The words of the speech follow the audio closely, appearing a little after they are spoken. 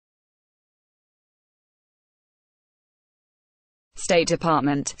State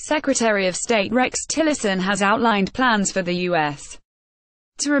Department, Secretary of State Rex Tillerson has outlined plans for the U.S.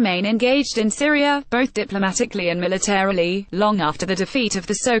 to remain engaged in Syria, both diplomatically and militarily, long after the defeat of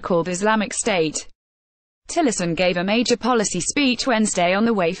the so-called Islamic State. Tillerson gave a major policy speech Wednesday on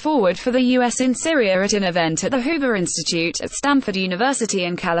the way forward for the U.S. in Syria at an event at the Hoover Institute at Stanford University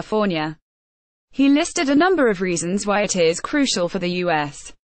in California. He listed a number of reasons why it is crucial for the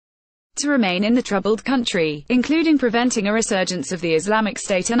U.S. to remain in the troubled country, including preventing a resurgence of the Islamic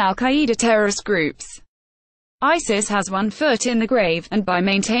State and al-Qaeda terrorist groups. ISIS has one foot in the grave, and by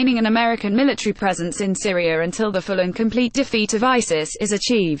maintaining an American military presence in Syria until the full and complete defeat of ISIS is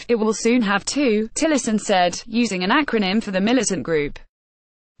achieved, it will soon have two, Tillerson said, using an acronym for the militant group.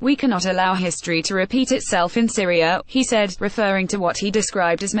 We cannot allow history to repeat itself in Syria, he said, referring to what he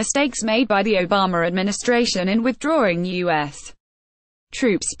described as mistakes made by the Obama administration in withdrawing U.S.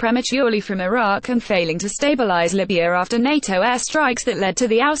 troops prematurely from Iraq and failing to stabilize Libya after NATO airstrikes that led to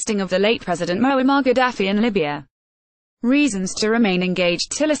the ousting of the late President Muammar Gaddafi in Libya. Reasons to remain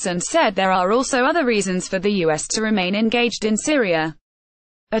engaged. Tillerson said there are also other reasons for the U.S. to remain engaged in Syria.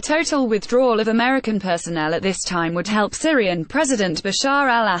 A total withdrawal of American personnel at this time would help Syrian President Bashar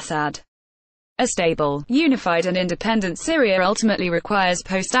al-Assad. A stable, unified and independent Syria ultimately requires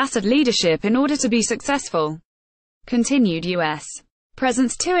post-Assad leadership in order to be successful. Continued U.S.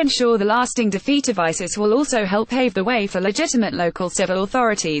 presence to ensure the lasting defeat of ISIS will also help pave the way for legitimate local civil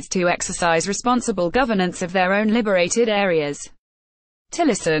authorities to exercise responsible governance of their own liberated areas.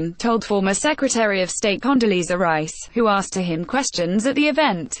 Tillerson told former Secretary of State Condoleezza Rice, who asked him questions at the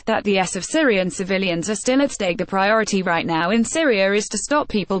event, that the deaths of Syrian civilians are still at stake. The priority right now in Syria is to stop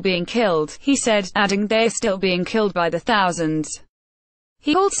people being killed, he said, adding, they are still being killed by the thousands.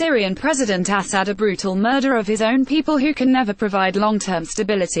 He called Syrian President Assad a brutal murderer of his own people who can never provide long-term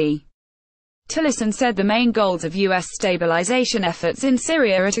stability. Tillerson said the main goals of U.S. stabilization efforts in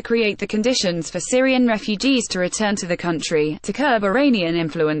Syria are to create the conditions for Syrian refugees to return to the country, to curb Iranian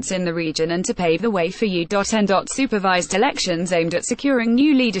influence in the region and to pave the way for U.N. supervised elections aimed at securing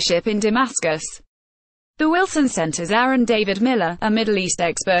new leadership in Damascus. The Wilson Center's Aaron David Miller, a Middle East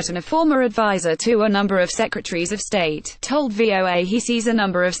expert and a former advisor to a number of secretaries of state, told VOA he sees a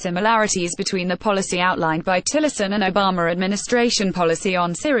number of similarities between the policy outlined by Tillerson and Obama administration policy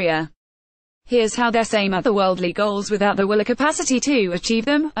on Syria. Here's how they same otherworldly goals without the will or capacity to achieve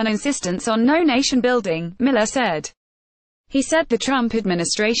them, an insistence on no nation building, Miller said. He said the Trump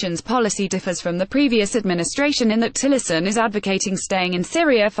administration's policy differs from the previous administration in that Tillerson is advocating staying in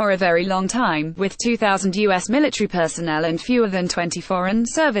Syria for a very long time, with 2,000 U.S. military personnel and fewer than 20 foreign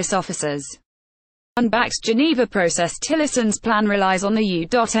service officers. Unbacked Geneva process. Tillerson's plan relies on the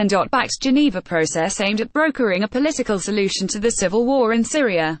U.N.-backed Geneva process aimed at brokering a political solution to the civil war in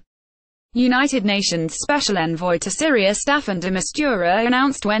Syria. United Nations Special Envoy to Syria Staffan de Mistura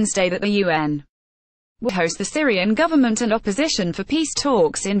announced Wednesday that the UN will host the Syrian government and opposition for peace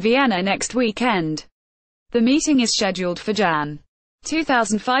talks in Vienna next weekend. The meeting is scheduled for Jan.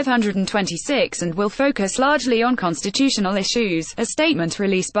 2526 and will focus largely on constitutional issues, a statement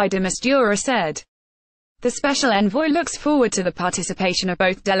released by de Mistura said. The special envoy looks forward to the participation of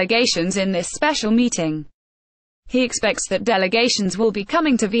both delegations in this special meeting. He expects that delegations will be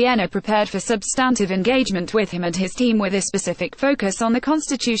coming to Vienna prepared for substantive engagement with him and his team with a specific focus on the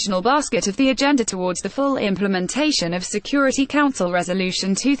constitutional basket of the agenda towards the full implementation of Security Council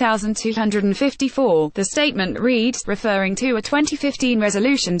Resolution 2254, the statement reads, referring to a 2015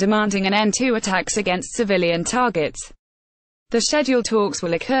 resolution demanding an end to attacks against civilian targets. The scheduled talks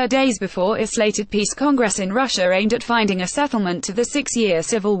will occur days before a slated peace congress in Russia aimed at finding a settlement to the 6-year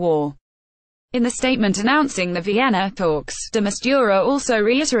civil war. In the statement announcing the Vienna talks, de Mistura also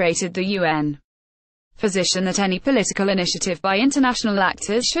reiterated the UN position that any political initiative by international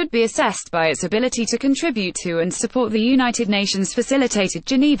actors should be assessed by its ability to contribute to and support the United Nations facilitated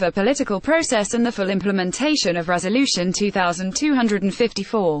Geneva political process and the full implementation of Resolution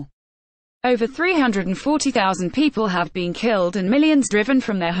 2254. Over 340,000 people have been killed and millions driven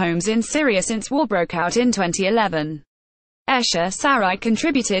from their homes in Syria since war broke out in 2011. Esha Sarai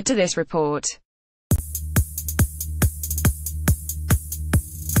contributed to this report.